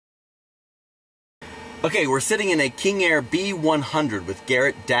Okay, we're sitting in a King Air B100 with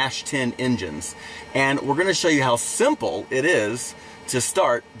Garrett -10 engines, and we're going to show you how simple it is to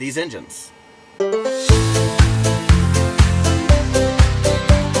start these engines.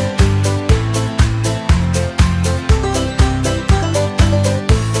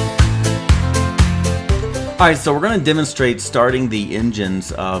 Alright, so we're going to demonstrate starting the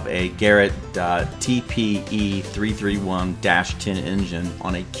engines of a Garrett TPE331-10 engine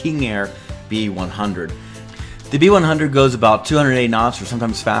on a King Air B100. The B100 goes about 280 knots or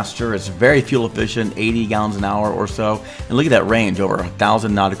sometimes faster. It's very fuel efficient, 80 gallons an hour or so. And look at that range, over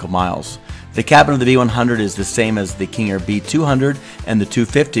 1,000 nautical miles. The cabin of the B100 is the same as the King Air B200 and the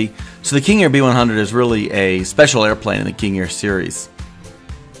 250. So the King Air B100 is really a special airplane in the King Air series.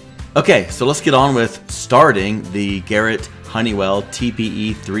 Okay, so let's get on with starting the Garrett Honeywell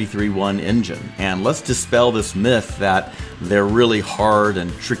TPE331 engine. And let's dispel this myth that they're really hard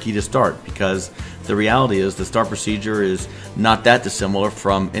and tricky to start, because the reality is the start procedure is not that dissimilar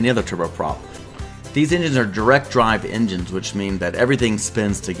from any other turboprop. These engines are direct drive engines, which mean that everything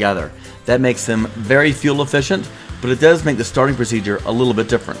spins together. That makes them very fuel efficient, but it does make the starting procedure a little bit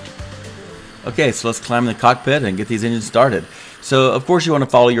different. Okay, so let's climb in the cockpit and get these engines started. So, of course, you want to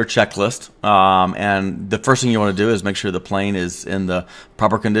follow your checklist, and the first thing you want to do is make sure the plane is in the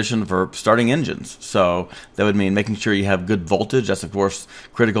proper condition for starting engines. So that would mean making sure you have good voltage. That's, of course,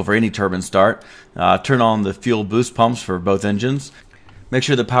 critical for any turbine start. Turn on the fuel boost pumps for both engines. Make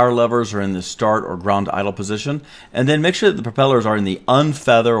sure the power levers are in the start or ground idle position, and then make sure that the propellers are in the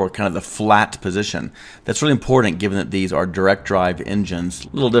unfeather or kind of the flat position. That's really important given that these are direct drive engines, a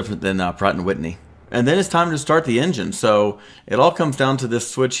little different than Pratt & Whitney. And then it's time to start the engine. So it all comes down to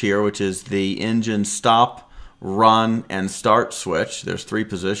this switch here, which is the engine stop, run, and start switch. There's three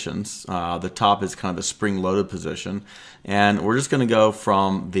positions. The top is kind of the spring-loaded position. And we're just going to go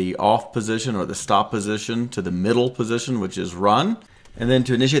from the off position or the stop position to the middle position, which is run. And then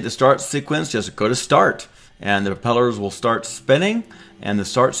to initiate the start sequence, just go to start. And the propellers will start spinning, and the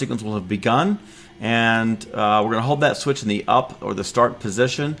start sequence will have begun. And we're going to hold that switch in the up or the start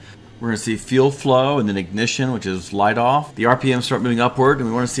position. We're going to see fuel flow and then ignition, which is light off. The RPMs start moving upward, and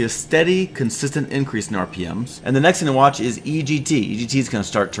we want to see a steady, consistent increase in RPMs. And the next thing to watch is EGT. EGT is going to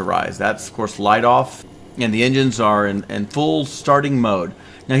start to rise. That's, of course, light off, and the engines are in full starting mode.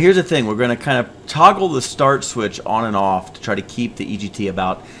 Now, here's the thing. We're going to kind of toggle the start switch on and off to try to keep the EGT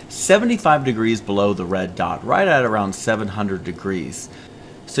about 75 degrees below the red dot, right at around 700 degrees.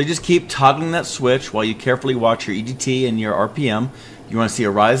 So you just keep toggling that switch while you carefully watch your EGT and your RPM. You want to see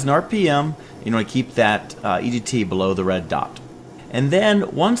a rise in RPM. You want to keep that EGT below the red dot. And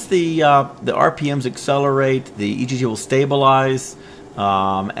then once the RPMs accelerate, the EGT will stabilize,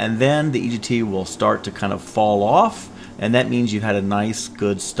 and then the EGT will start to kind of fall off. And that means you've had a nice,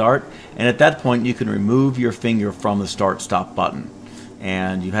 good start. And at that point, you can remove your finger from the start-stop button.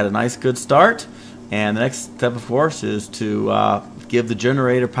 And you've had a nice, good start. And the next step, of course, is to give the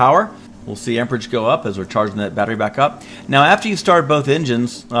generator power. We'll see amperage go up as we're charging that battery back up. Now, after you start both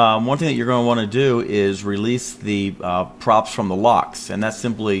engines, one thing that you're going to want to do is release the props from the locks. And that's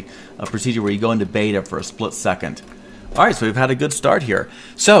simply a procedure where you go into beta for a split second. Alright, so we've had a good start here.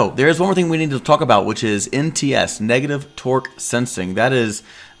 So, there's one more thing we need to talk about, which is NTS, negative torque sensing. That is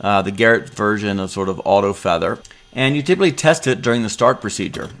the Garrett version of sort of auto feather. And you typically test it during the start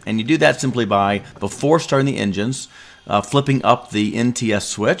procedure. And you do that simply by, before starting the engines, flipping up the NTS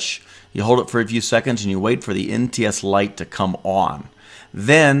switch. You hold it for a few seconds and you wait for the NTS light to come on.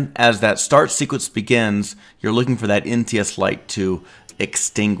 Then, as that start sequence begins, you're looking for that NTS light to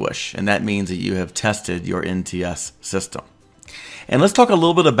extinguish, and that means that you have tested your NTS system. And let's talk a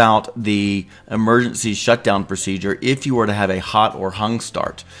little bit about the emergency shutdown procedure if you were to have a hot or hung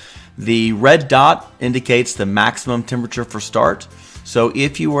start. The red dot indicates the maximum temperature for start. So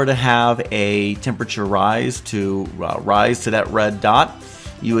if you were to have a temperature rise to that red dot,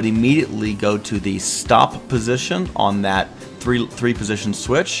 you would immediately go to the stop position on that three position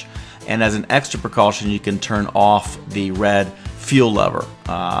switch. And as an extra precaution, you can turn off the red fuel lever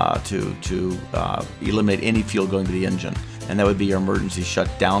to eliminate any fuel going to the engine. And that would be your emergency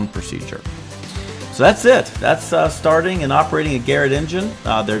shutdown procedure. So that's it. That's starting and operating a Garrett engine.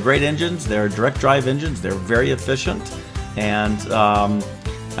 They're great engines. They're direct drive engines. They're very efficient. And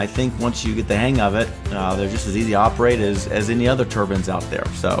I think once you get the hang of it, they're just as easy to operate as any other turbines out there.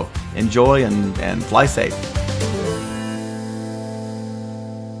 So enjoy and fly safe.